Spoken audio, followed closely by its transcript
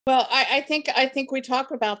Well, I think we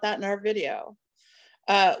talked about that in our video.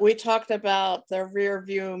 We talked about the rear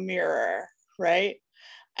view mirror, right?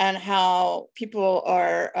 And how people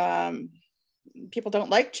don't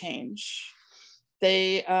like change.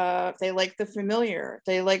 They like the familiar.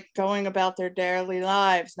 They like going about their daily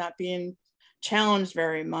lives, not being challenged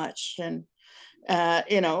very much. And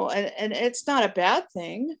and it's not a bad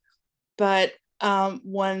thing, but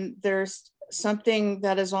when there's something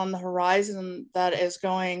that is on the horizon that is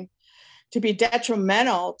going to be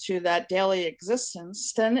detrimental to that daily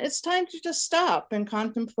existence, then it's time to just stop and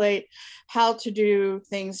contemplate how to do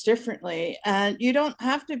things differently. And you don't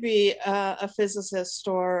have to be a physicist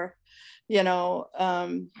or, you know,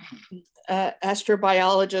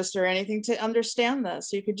 astrobiologist or anything to understand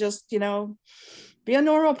this. You could just, be a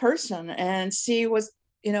normal person and see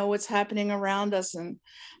what's happening around us, and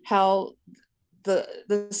how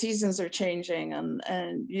the seasons are changing,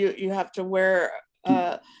 and you have to wear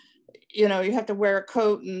you have to wear a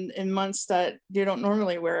coat in months that you don't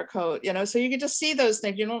normally wear a coat, so you can just see those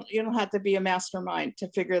things. You don't have to be a mastermind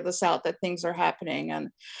to figure this out, that things are happening. And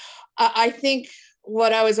I think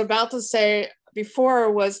what I was about to say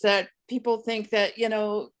before was that people think that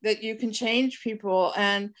that you can change people,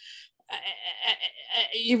 and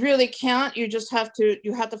you really can't. You have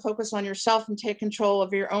to focus on yourself and take control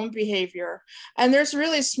of your own behavior. And there's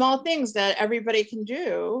really small things that everybody can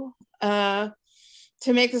do to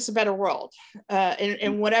make this a better world,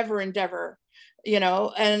 in whatever endeavor,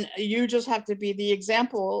 and you just have to be the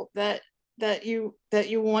example that you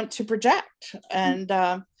want to project. And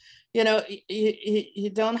you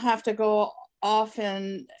don't have to go off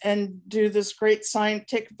and do this great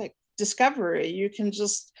scientific discovery. You can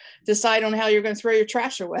just decide on how you're going to throw your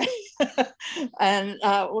trash away, and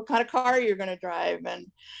what kind of car you're going to drive, and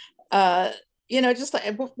just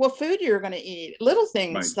like what food you're going to eat. Little Right.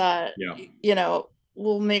 things that Yeah.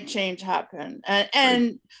 will make change happen, and Right.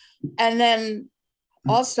 and and then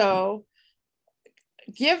also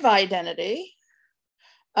give identity,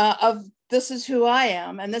 of this is who I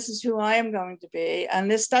am, and this is who I am going to be, and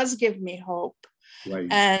this does give me hope. Right.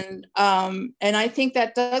 And I think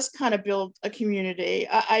that does kind of build a community.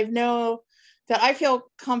 I know that I feel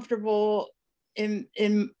comfortable in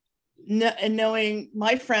knowing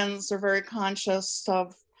my friends are very conscious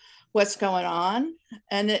of what's going on,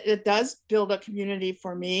 and it does build a community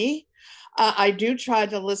for me. I do try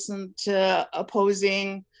to listen to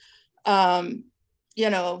opposing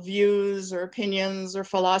views or opinions or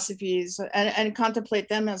philosophies, and contemplate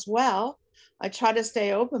them as well. I try to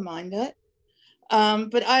stay open-minded.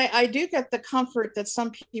 But I do get the comfort that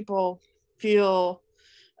some people feel,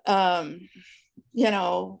 um, you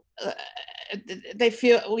know, uh, they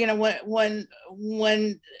feel,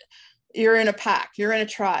 when you're in a pack, you're in a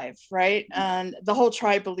tribe, right? And the whole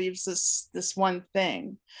tribe believes this one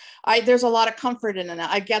thing. There's a lot of comfort in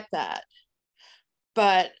that. I get that,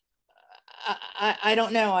 but I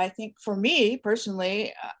don't know. I think for me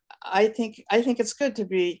personally, I think it's good to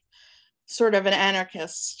be sort of an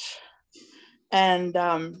anarchist, and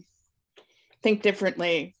think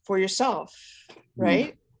differently for yourself, Mm.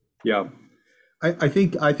 right? Yeah. I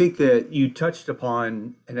think that you touched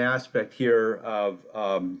upon an aspect here of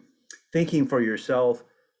thinking for yourself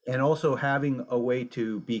and also having a way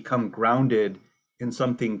to become grounded in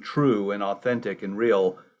something true and authentic and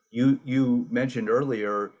real. You mentioned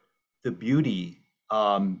earlier the beauty,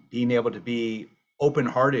 being able to be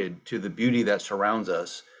open-hearted to the beauty that surrounds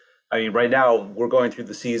us. I mean, right now we're going through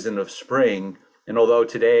the season of spring, and although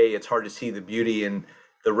today it's hard to see the beauty in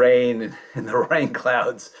the rain and the rain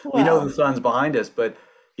clouds, we know the Well, sun's behind us, but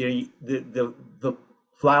the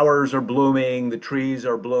flowers are blooming, the trees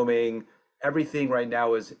are blooming, everything right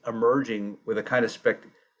now is emerging with a kind of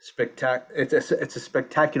it's a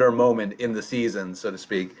spectacular moment in the season, so to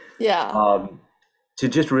speak. yeah, Um, to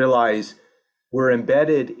just realize we're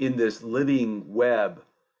embedded in this living web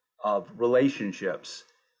of relationships,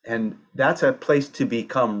 and that's a place to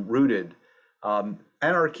become rooted.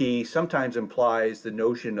 Anarchy sometimes implies the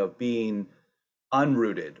notion of being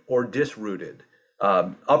unrooted or disrooted,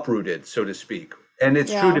 uprooted, so to speak. And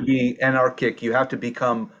it's true to yeah, be anarchic, you have to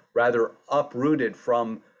become rather uprooted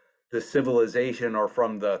from the civilization or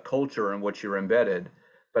from the culture in which you're embedded.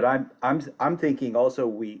 But I'm thinking also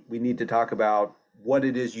we need to talk about what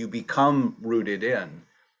it is you become rooted in,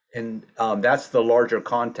 and that's the larger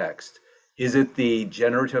context. Is it the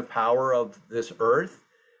generative power of this earth,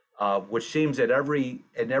 which seems that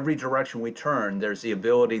in every direction we turn, there's the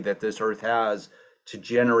ability that this earth has to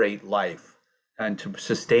generate life and to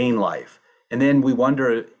sustain life. And then we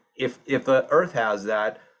wonder if the earth has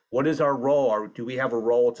that, what is our role? Or do we have a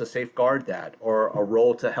role to safeguard that or a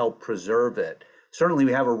role to help preserve it? certainly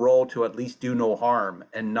we have a role to at least do no harm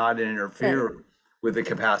and not Right. interfere with the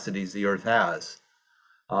capacities the earth has.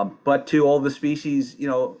 But to all the species,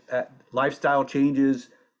 lifestyle changes,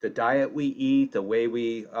 the diet we eat, the way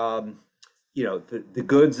we, the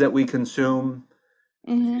goods that we consume,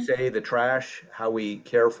 as you Hmm. say, the trash, how we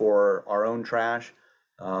care for our own trash,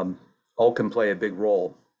 all can play a big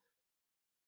role.